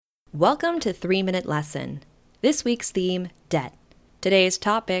Welcome to 3-Minute Lesson. This week's theme, debt. Today's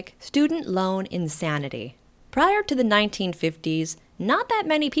topic, student loan insanity. Prior to the 1950s, not that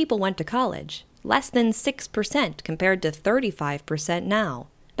many people went to college. Less than 6% compared to 35% now.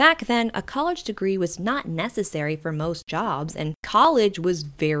 Back then, a college degree was not necessary for most jobs, and college was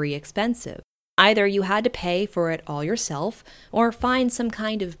very expensive. Either you had to pay for it all yourself, or find some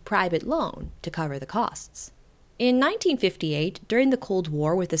kind of private loan to cover the costs. In 1958, during the Cold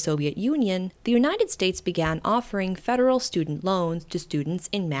War with the Soviet Union, the United States began offering federal student loans to students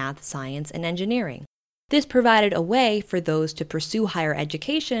in math, science, and engineering. This provided a way for those to pursue higher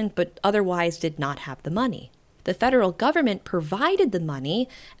education but otherwise did not have the money. The federal government provided the money,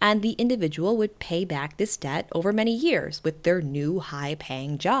 and the individual would pay back this debt over many years with their new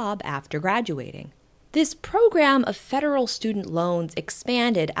high-paying job after graduating. This program of federal student loans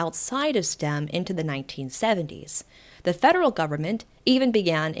expanded outside of STEM into the 1970s. The federal government even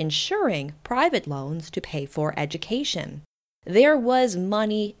began insuring private loans to pay for education. There was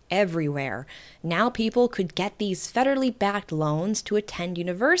money everywhere. Now people could get these federally backed loans to attend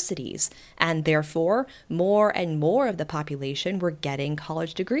universities, and therefore more and more of the population were getting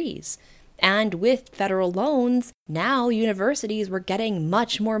college degrees. And with federal loans, now universities were getting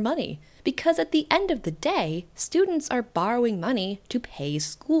much more money, because at the end of the day, students are borrowing money to pay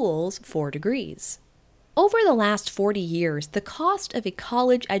schools for degrees. Over the last 40 years, the cost of a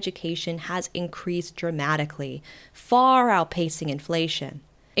college education has increased dramatically, far outpacing inflation.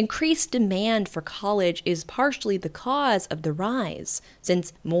 Increased demand for college is partially the cause of the rise.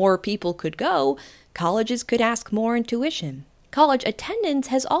 Since more people could go, colleges could ask more in tuition. College attendance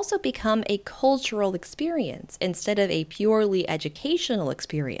has also become a cultural experience instead of a purely educational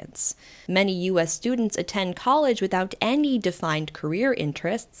experience. Many U.S. students attend college without any defined career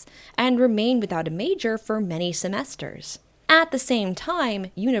interests and remain without a major for many semesters. At the same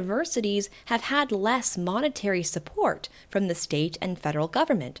time, universities have had less monetary support from the state and federal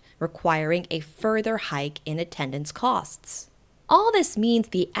government, requiring a further hike in attendance costs. All this means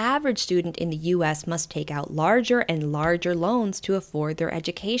the average student in the U.S. must take out larger and larger loans to afford their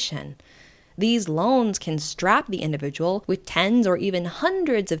education. These loans can strap the individual with tens or even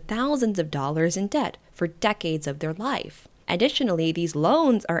hundreds of thousands of dollars in debt for decades of their life. Additionally, these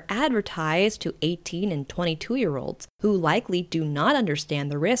loans are advertised to 18 and 22-year-olds who likely do not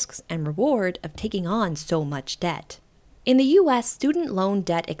understand the risks and reward of taking on so much debt. In the U.S., student loan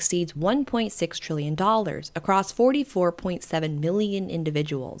debt exceeds $1.6 trillion across 44.7 million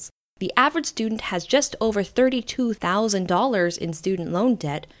individuals. The average student has just over $32,000 in student loan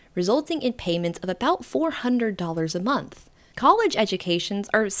debt, resulting in payments of about $400 a month. College educations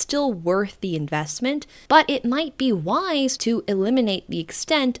are still worth the investment, but it might be wise to eliminate the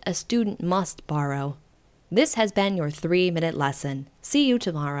extent a student must borrow. This has been your 3-Minute Lesson. See you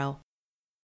tomorrow.